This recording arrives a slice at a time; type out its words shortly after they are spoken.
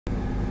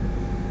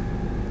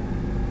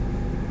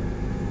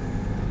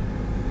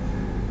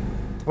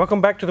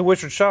Welcome back to the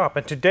Wizard Shop,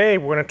 and today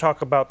we're going to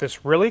talk about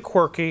this really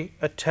quirky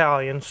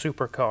Italian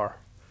supercar.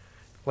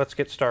 Let's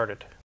get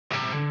started.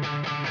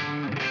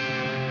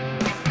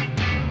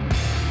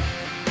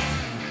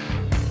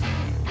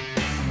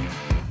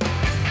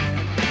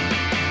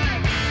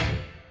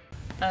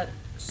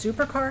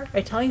 Supercar?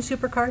 Italian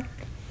supercar?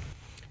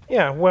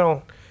 Yeah,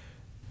 well,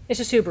 It's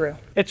a Subaru.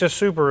 it's a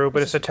Subaru,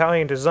 but it's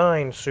Italian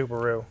designed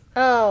Subaru.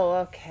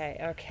 Oh, okay.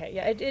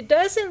 Yeah, it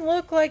doesn't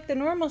look like the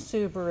normal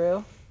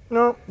Subaru.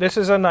 No, this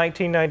is a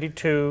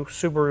 1992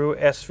 Subaru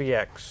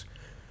SVX.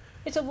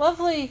 It's a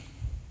lovely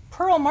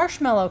pearl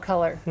marshmallow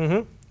color.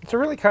 It's a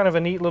really kind of a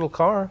neat little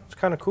car. It's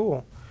kind of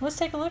cool. Let's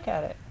take a look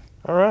at it.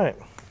 All right.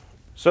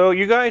 So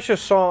you guys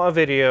just saw a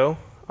video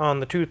on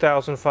the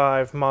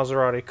 2005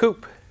 Maserati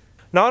Coupe.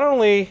 Not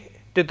only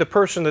did the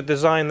person that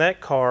designed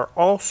that car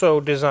also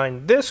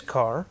design this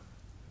car,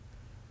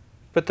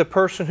 but the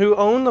person who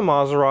owned the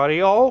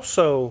Maserati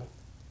also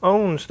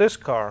owns this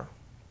car.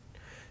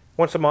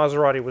 Once the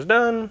Maserati was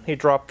done, he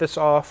dropped this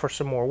off for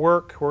some more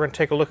work. We're going to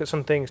take a look at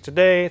some things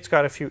today. It's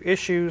got a few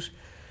issues,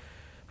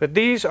 but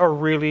these are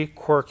really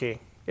quirky.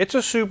 It's a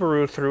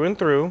Subaru through and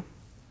through,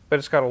 but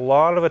it's got a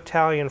lot of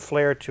Italian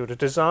flair to it. It's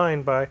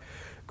designed by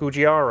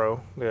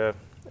Giugiaro, the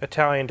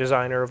Italian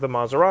designer of the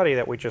Maserati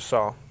that we just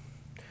saw.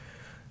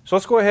 So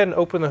let's go ahead and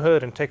open the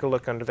hood and take a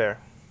look under there.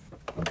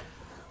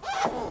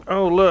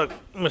 Oh look,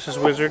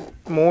 Mrs. Wizard,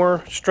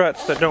 more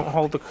struts that don't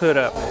hold the hood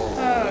up.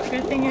 Oh,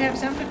 good thing you have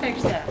something to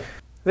fix that.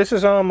 This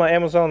is on my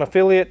Amazon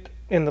affiliate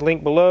in the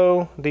link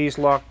below. These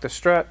lock the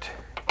strut.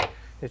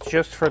 It's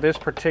just for this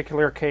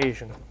particular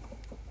occasion.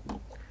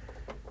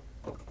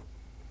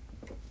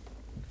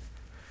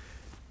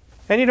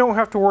 And you don't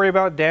have to worry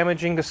about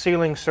damaging the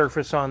sealing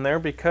surface on there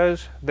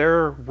because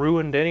they're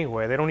ruined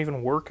anyway. They don't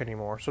even work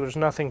anymore, so there's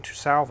nothing to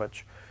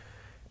salvage.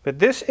 But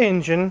this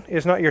engine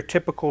is not your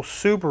typical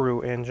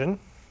Subaru engine.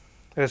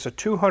 It is a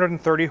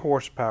 230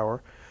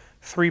 horsepower,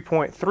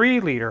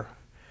 3.3 liter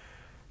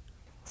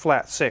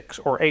flat six,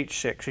 or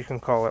H6 you can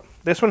call it.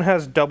 This one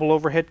has double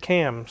overhead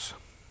cams.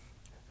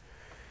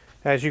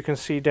 As you can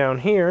see down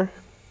here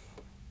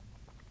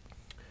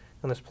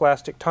on this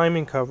plastic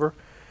timing cover,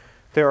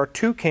 there are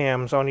two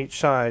cams on each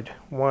side.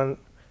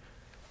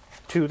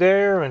 Two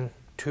there and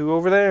two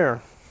over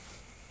there.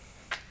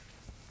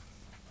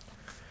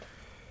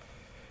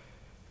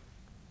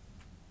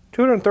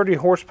 230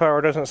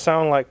 horsepower doesn't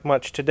sound like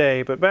much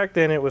today, but back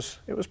then it was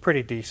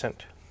pretty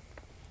decent.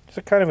 It's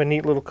a kind of a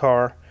neat little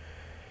car.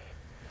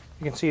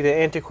 You can see the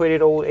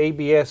antiquated old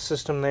ABS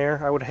system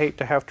there. I would hate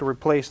to have to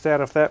replace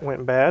that if that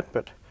went bad,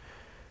 but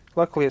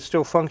luckily it's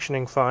still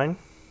functioning fine.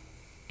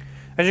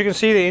 As you can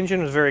see, the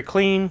engine is very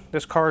clean.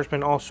 This car has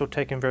been also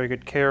taken very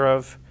good care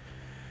of.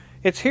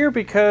 It's here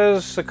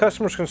because the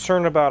customer's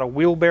concerned about a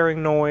wheel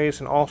bearing noise,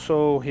 and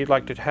also he'd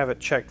like to have it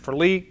checked for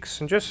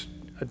leaks and just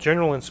a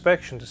general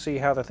inspection to see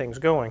how the thing's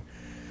going.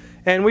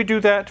 And we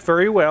do that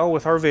very well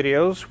with our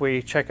videos.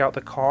 We check out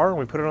the car, and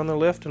we put it on the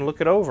lift and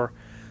look it over.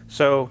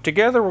 So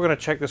together we're going to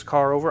check this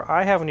car over.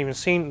 I haven't even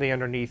seen the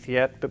underneath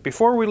yet, but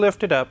before we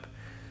lift it up,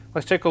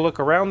 let's take a look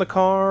around the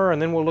car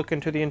and then we'll look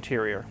into the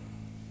interior.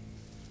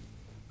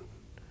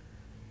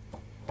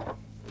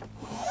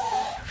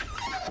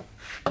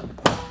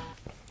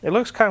 It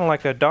looks kind of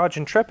like a Dodge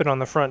Intrepid on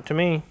the front to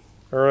me,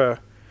 or a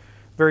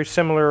very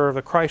similar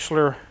the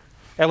Chrysler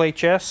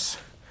LHS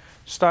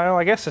style.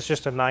 I guess it's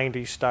just a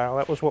 90s style.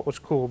 That was what was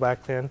cool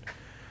back then.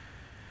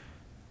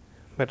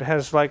 But it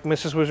has, like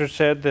Mrs. Wizard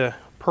said, the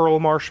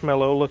pearl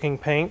marshmallow looking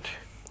paint.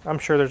 I'm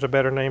sure there's a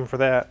better name for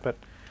that, but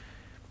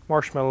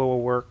marshmallow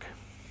will work.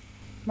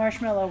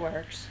 Marshmallow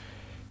works.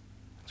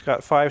 It's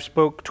got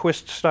 5-spoke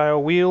twist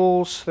style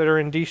wheels that are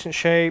in decent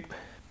shape.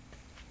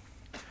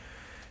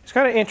 It's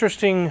got an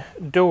interesting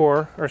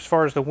door, or as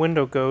far as the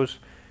window goes.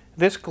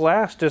 This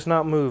glass does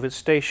not move, it's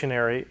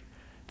stationary.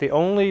 The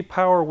only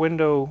power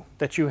window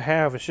that you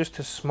have is just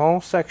a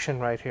small section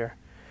right here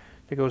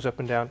that goes up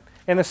and down.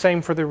 And the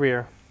same for the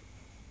rear.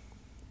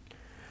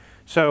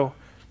 So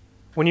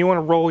when you want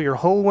to roll your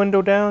whole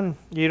window down,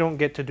 you don't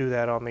get to do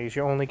that on these.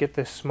 You only get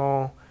this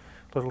small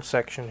little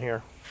section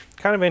here.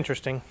 Kind of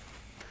interesting.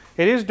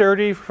 It is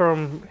dirty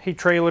from, he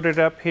trailered it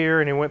up here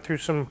and he went through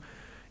some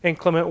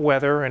inclement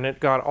weather and it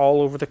got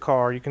all over the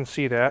car. You can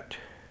see that.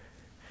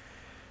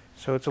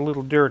 So it's a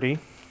little dirty.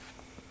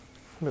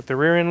 But the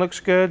rear end looks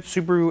good.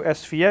 Subaru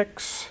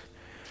SVX.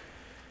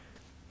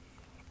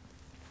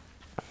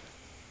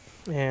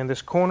 And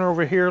this corner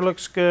over here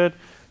looks good.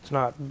 It's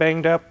not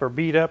banged up or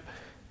beat up,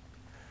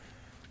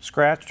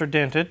 scratched or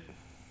dented.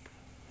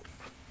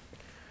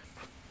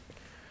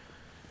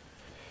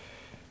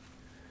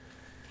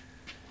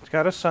 It's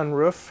got a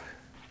sunroof.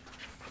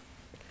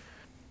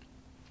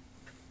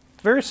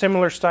 Very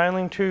similar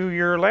styling to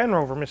your Land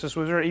Rover, Mrs.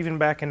 Wizard, even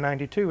back in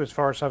 '92, as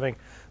far as having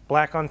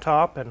black on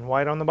top and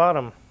white on the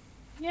bottom.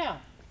 Yeah.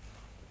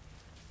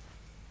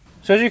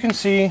 So as you can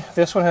see,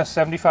 this one has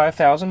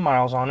 75,000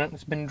 miles on it.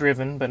 It's been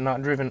driven, but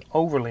not driven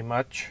overly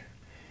much.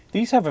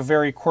 These have a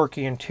very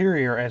quirky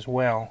interior as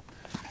well.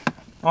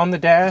 On the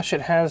dash,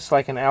 it has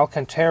like an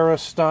Alcantara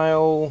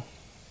style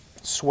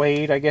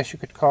suede, I guess you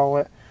could call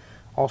it.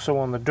 Also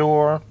on the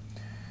door.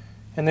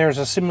 And there's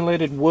a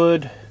simulated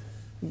wood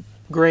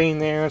grain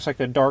there. It's like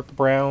a dark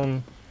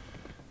brown.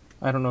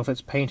 I don't know if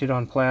it's painted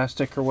on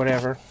plastic or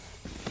whatever.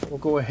 We'll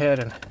go ahead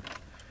and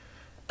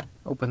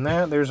open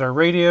that. There's our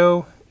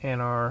radio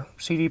and our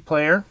CD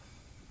player.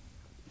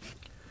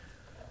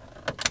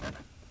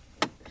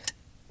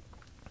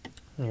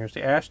 And here's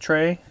the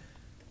ashtray.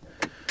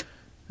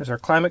 There's our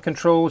climate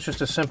control. It's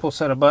just a simple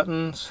set of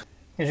buttons.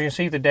 As you can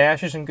see, the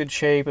dash is in good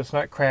shape. It's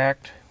not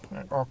cracked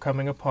or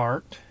coming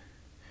apart.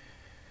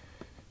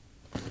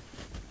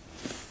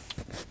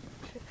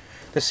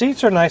 The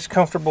seats are nice,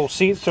 comfortable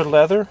seats. They're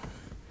leather,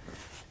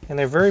 and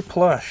they're very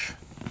plush,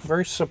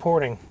 very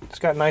supporting. It's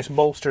got nice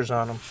bolsters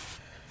on them.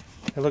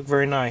 They look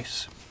very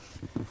nice.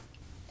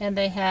 And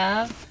they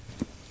have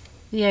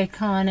the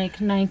iconic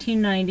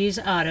 1990s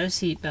auto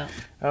seatbelt.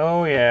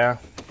 Oh yeah.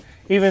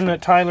 Even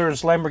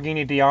Tyler's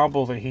Lamborghini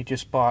Diablo that he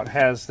just bought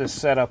has this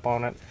setup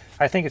on it.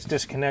 I think it's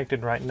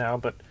disconnected right now,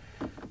 but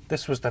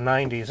this was the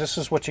 90s. This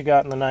is what you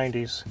got in the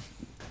 90s.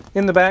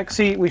 In the back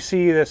seat, we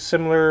see the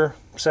similar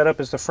setup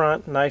as the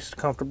front. Nice,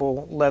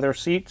 comfortable leather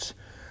seats.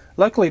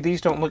 Luckily,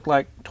 these don't look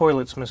like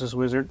toilets, Mrs.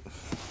 Wizard.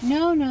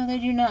 No, no, they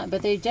do not.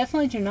 But they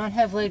definitely do not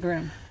have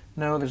legroom.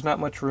 No, there's not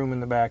much room in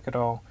the back at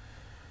all.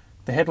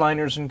 The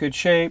headliner's in good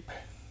shape.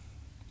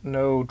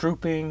 No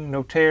drooping,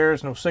 no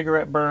tears, no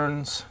cigarette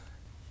burns.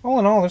 All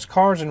in all, this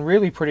car's in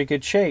really pretty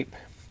good shape.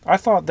 I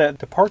thought that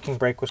the parking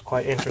brake was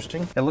quite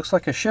interesting. It looks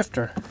like a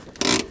shifter.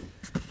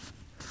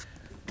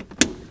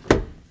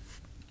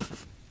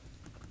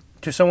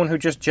 To someone who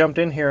just jumped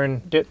in here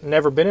and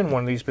never been in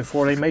one of these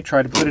before, they may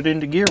try to put it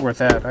into gear with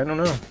that. I don't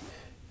know.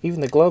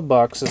 Even the glove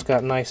box has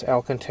got nice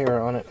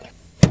Alcantara on it.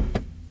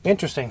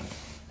 Interesting.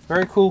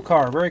 Very cool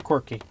car. Very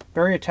quirky.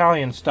 Very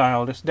Italian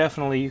style. Just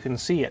definitely you can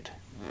see it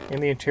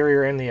in the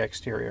interior and the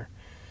exterior.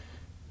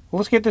 Well,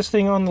 let's get this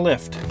thing on the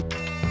lift.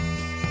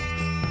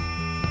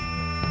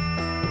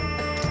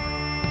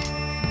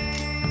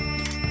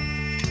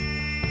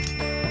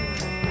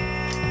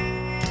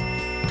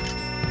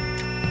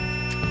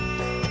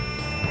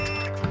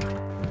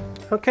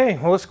 Okay,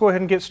 well, let's go ahead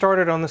and get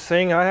started on this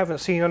thing. I haven't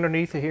seen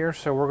underneath it here,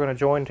 so we're going to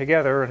join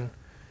together and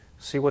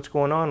see what's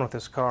going on with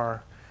this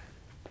car.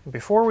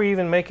 Before we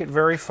even make it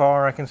very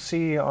far, I can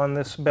see on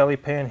this belly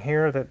pan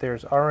here that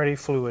there's already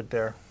fluid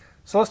there.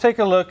 So let's take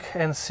a look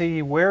and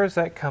see where is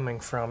that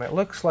coming from. It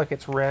looks like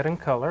it's red in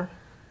color.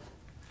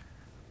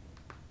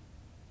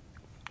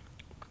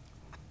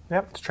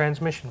 Yep, it's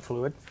transmission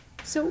fluid.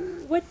 So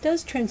what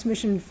does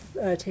transmission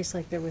taste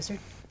like there, Wizard?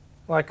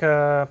 Like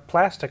a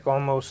plastic,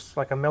 almost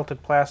like a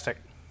melted plastic.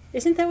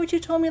 Isn't that what you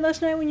told me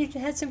last night when you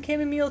had some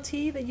chamomile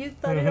tea, that you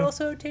thought it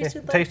also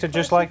tasted like tasted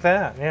just like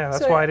that. Yeah,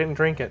 that's why I didn't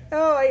drink it.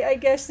 Oh, I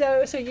guess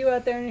so. So you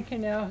out there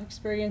can now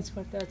experience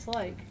what that's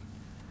like.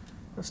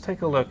 Let's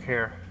take a look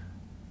here.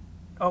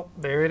 Oh,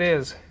 there it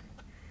is.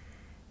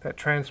 That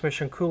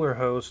transmission cooler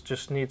hose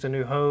just needs a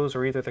new hose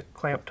or either the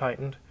clamp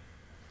tightened.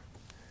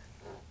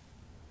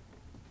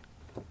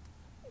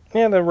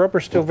 Yeah, the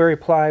rubber's still very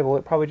pliable.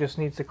 It probably just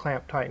needs the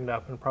clamp tightened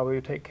up and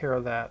probably take care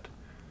of that.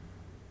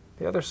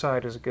 The other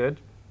side is good.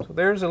 So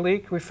there's a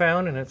leak we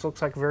found, and it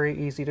looks like very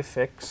easy to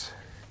fix.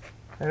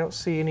 I don't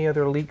see any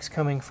other leaks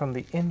coming from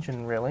the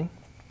engine, really.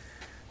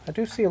 I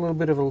do see a little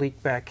bit of a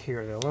leak back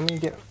here, though. Let me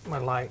get my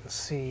light and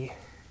see.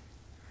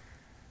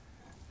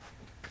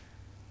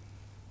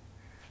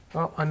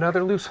 Oh,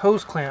 another loose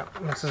hose clamp,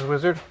 Mrs.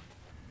 Wizard.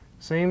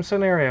 Same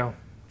scenario.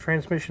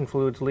 Transmission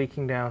fluid's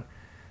leaking down.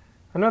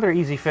 Another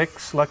easy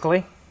fix,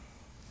 luckily.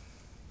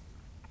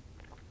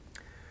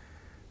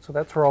 So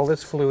that's where all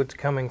this fluid's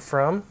coming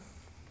from.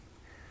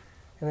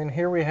 And then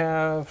here we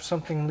have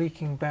something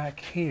leaking back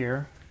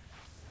here.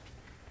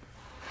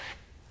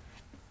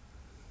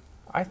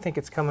 I think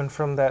it's coming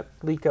from that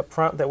leak up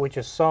front that we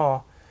just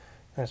saw.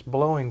 And it's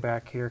blowing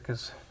back here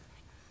because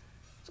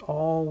it's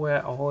all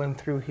wet all in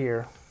through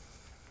here.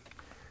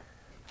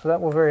 So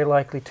that will very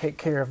likely take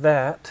care of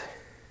that.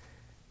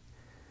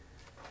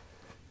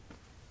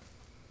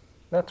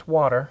 That's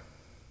water.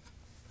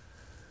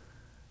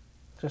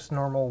 Just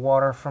normal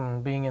water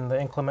from being in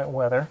the inclement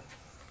weather.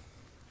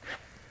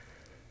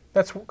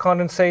 That's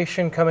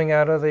condensation coming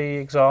out of the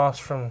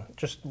exhaust from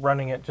just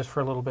running it just for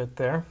a little bit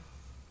there.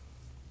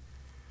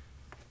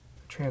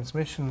 The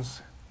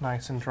transmission's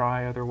nice and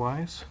dry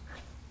otherwise.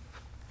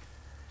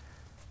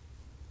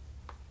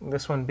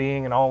 This one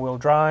being an all-wheel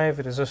drive,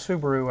 it is a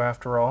Subaru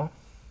after all.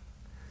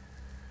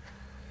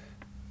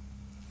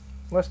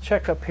 Let's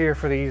check up here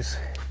for these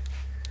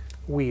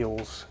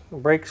wheels. The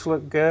brakes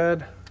look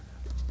good.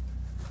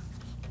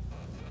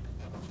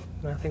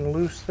 Nothing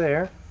loose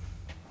there.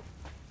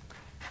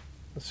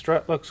 The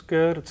strut looks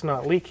good. It's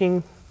not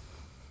leaking.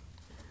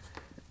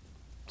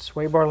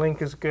 Sway bar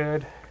link is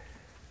good.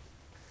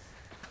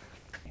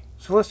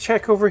 So let's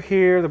check over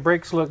here. The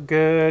brakes look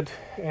good.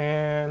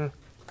 And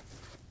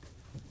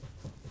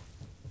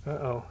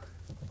uh-oh.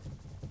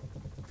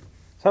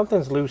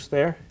 Something's loose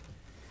there.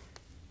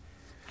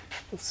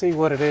 Let's see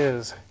what it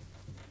is.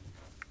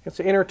 It's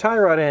the inner tie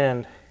rod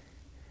end.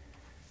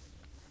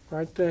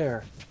 Right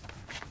there.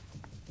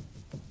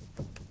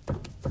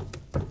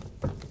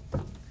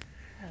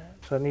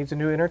 So it needs a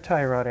new inner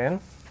tie rod in.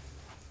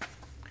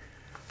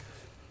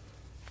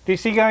 Do you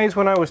see, guys,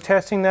 when I was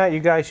testing that,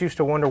 you guys used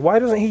to wonder, why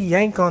doesn't he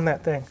yank on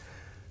that thing?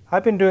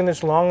 I've been doing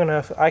this long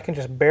enough, I can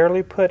just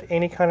barely put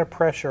any kind of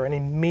pressure and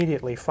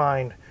immediately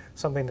find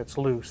something that's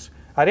loose.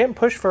 I didn't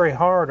push very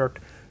hard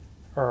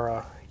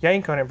or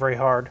yank on it very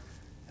hard,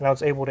 and I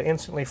was able to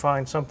instantly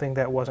find something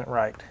that wasn't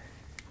right.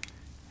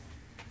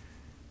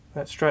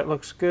 That strut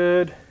looks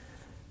good.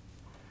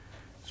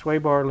 Sway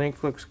bar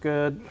length looks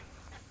good.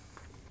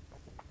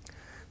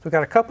 So we've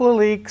got a couple of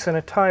leaks and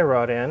a tie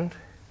rod end.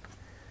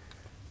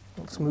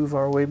 Let's move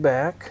our way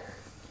back.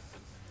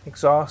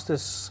 Exhaust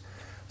is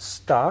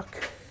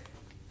stock.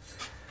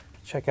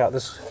 Check out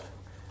this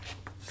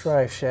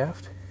drive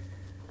shaft.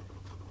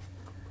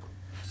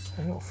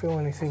 I don't feel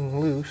anything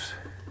loose.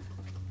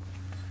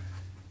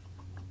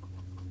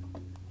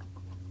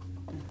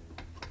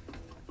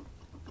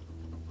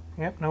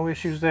 Yep, no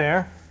issues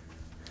there.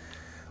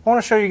 I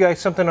want to show you guys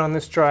something on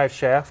this drive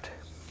shaft.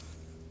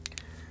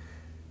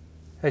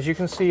 As you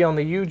can see on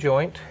the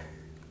U-joint,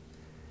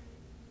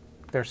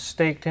 they're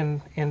staked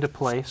into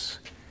place.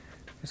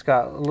 It's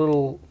got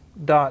little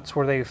dots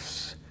where they've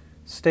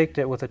staked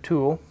it with a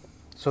tool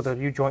so the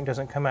U-joint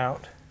doesn't come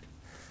out.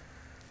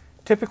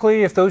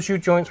 Typically, if those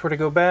U-joints were to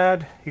go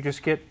bad, you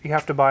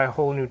have to buy a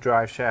whole new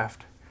drive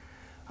shaft.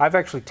 I've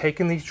actually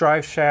taken these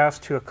drive shafts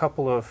to a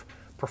couple of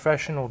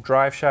professional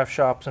drive shaft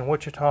shops in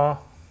Wichita.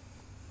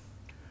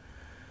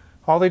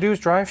 All they do is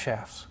drive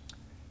shafts.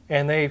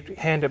 And they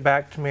hand it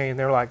back to me and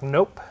they're like,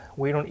 nope,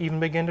 we don't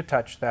even begin to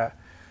touch that.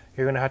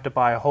 You're going to have to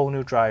buy a whole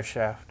new drive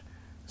shaft.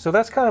 So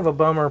that's kind of a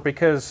bummer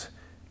because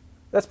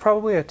that's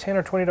probably a $10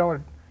 or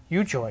 $20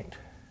 U-joint.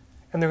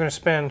 And they're going to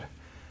spend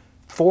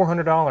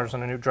 $400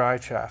 on a new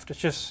drive shaft.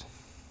 It's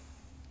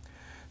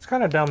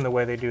kind of dumb the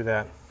way they do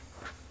that.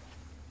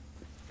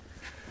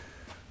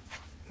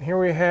 Here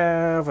we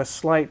have a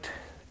slight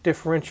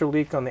differential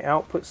leak on the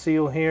output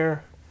seal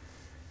here.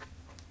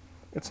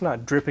 It's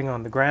not dripping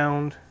on the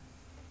ground.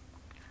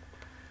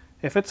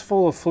 If it's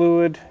full of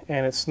fluid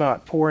and it's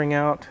not pouring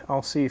out,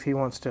 I'll see if he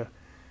wants to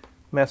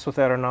mess with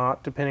that or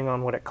not, depending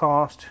on what it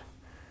costs.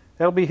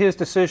 That'll be his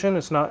decision.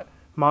 It's not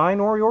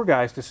mine or your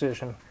guys'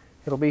 decision.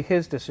 It'll be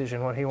his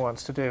decision what he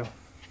wants to do.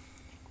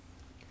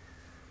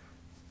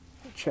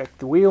 Check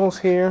the wheels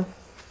here.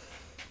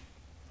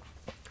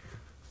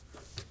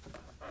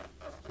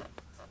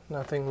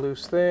 Nothing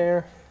loose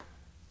there.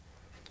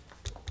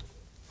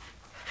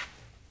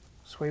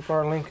 Sway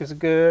bar link is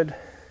good.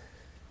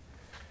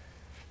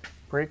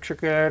 Brakes are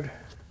good.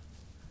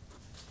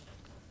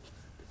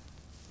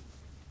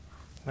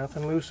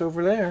 Nothing loose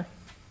over there.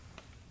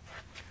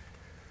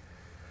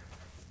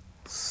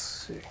 Let's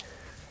see.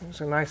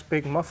 There's a nice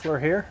big muffler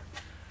here.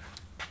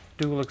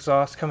 Dual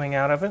exhaust coming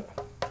out of it.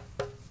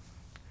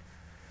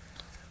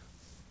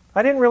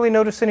 I didn't really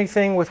notice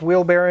anything with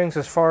wheel bearings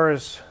as far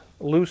as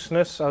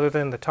looseness other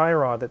than the tie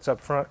rod that's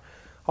up front.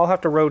 I'll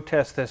have to road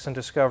test this and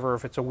discover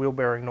if it's a wheel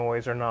bearing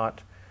noise or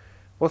not.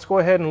 Let's go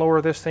ahead and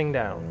lower this thing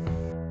down.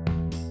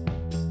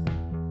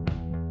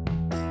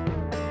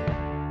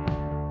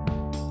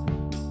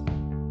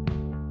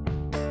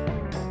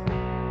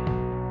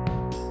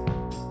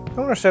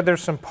 The owner said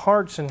there's some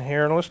parts in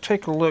here, and let's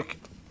take a look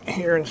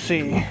here and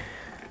see.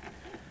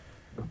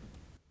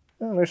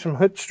 Oh, there's some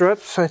hood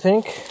struts, I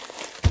think.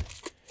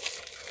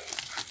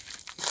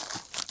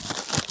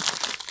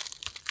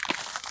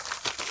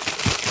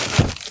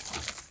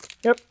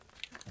 Yep,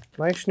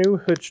 nice new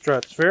hood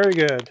struts, very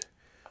good.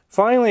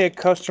 Finally, a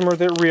customer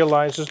that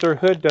realizes their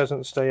hood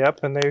doesn't stay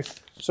up and they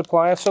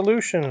supply a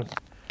solution.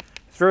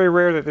 It's very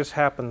rare that this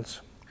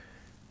happens.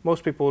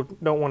 Most people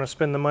don't want to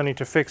spend the money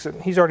to fix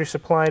it. He's already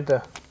supplied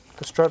the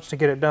struts to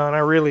get it done. I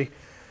really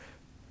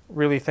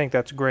think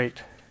that's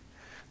great.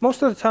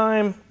 Most of the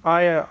time,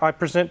 I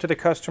present to the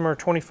customer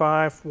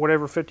 25,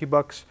 whatever, 50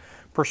 bucks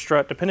per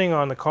strut, depending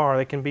on the car.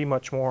 They can be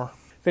much more.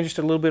 Then just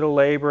a little bit of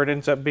labor, it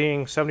ends up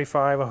being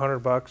 75, 100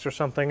 bucks or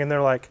something, and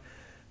they're like,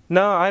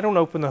 no, I don't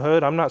open the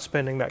hood. I'm not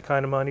spending that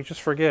kind of money.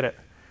 Just forget it.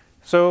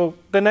 So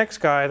the next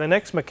guy, the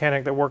next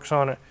mechanic that works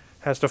on it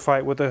has to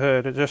fight with the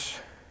hood.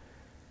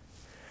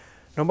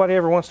 Nobody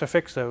ever wants to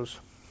fix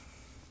those.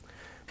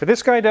 But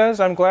this guy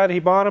does. I'm glad he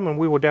bought them, and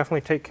we will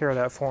definitely take care of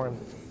that for him.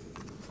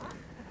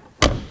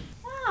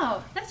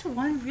 Wow, that's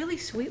one really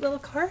sweet little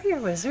car here,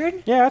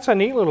 Wizard. Yeah, it's a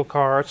neat little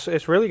car.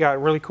 It's really got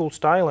really cool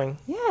styling.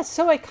 Yeah, it's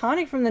so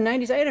iconic from the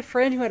 90s. I had a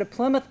friend who had a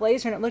Plymouth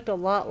Laser, and it looked a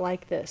lot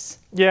like this.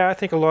 Yeah, I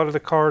think a lot of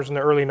the cars in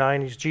the early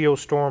 90s,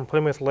 Geostorm,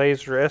 Plymouth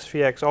Laser,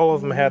 SVX, all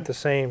of them had the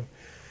same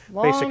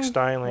basic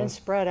styling. And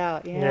spread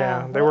out, yeah.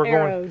 Yeah, they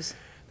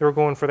were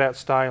going for that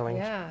styling.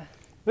 Yeah.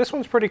 This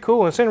one's pretty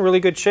cool. It's in really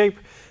good shape.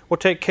 We'll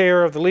take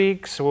care of the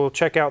leaks. We'll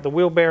check out the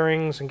wheel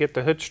bearings and get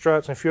the hood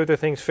struts and a few other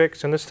things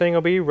fixed. And this thing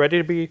will be ready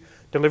to be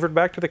delivered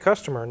back to the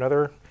customer.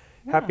 Another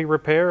happy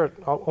repair at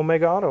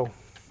Omega Auto.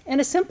 And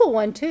a simple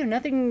one, too.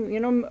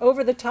 Nothing,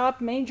 over the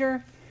top,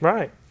 major.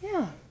 Right.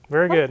 Yeah.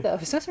 Very good.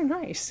 Those are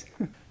nice.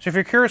 So if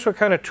you're curious what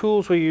kind of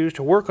tools we use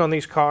to work on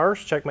these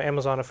cars, check my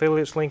Amazon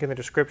affiliates link in the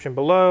description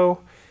below.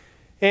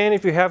 And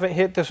if you haven't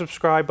hit the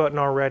subscribe button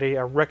already,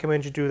 I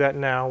recommend you do that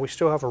now. We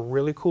still have a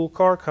really cool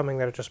car coming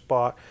that I just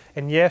bought.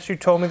 And yes, you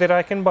told me that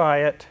I can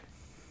buy it.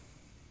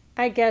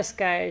 I guess,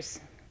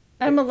 guys.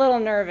 I'm a little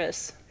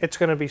nervous. It's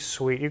going to be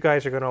sweet. You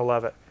guys are going to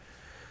love it.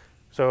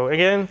 So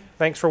again,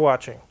 thanks for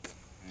watching.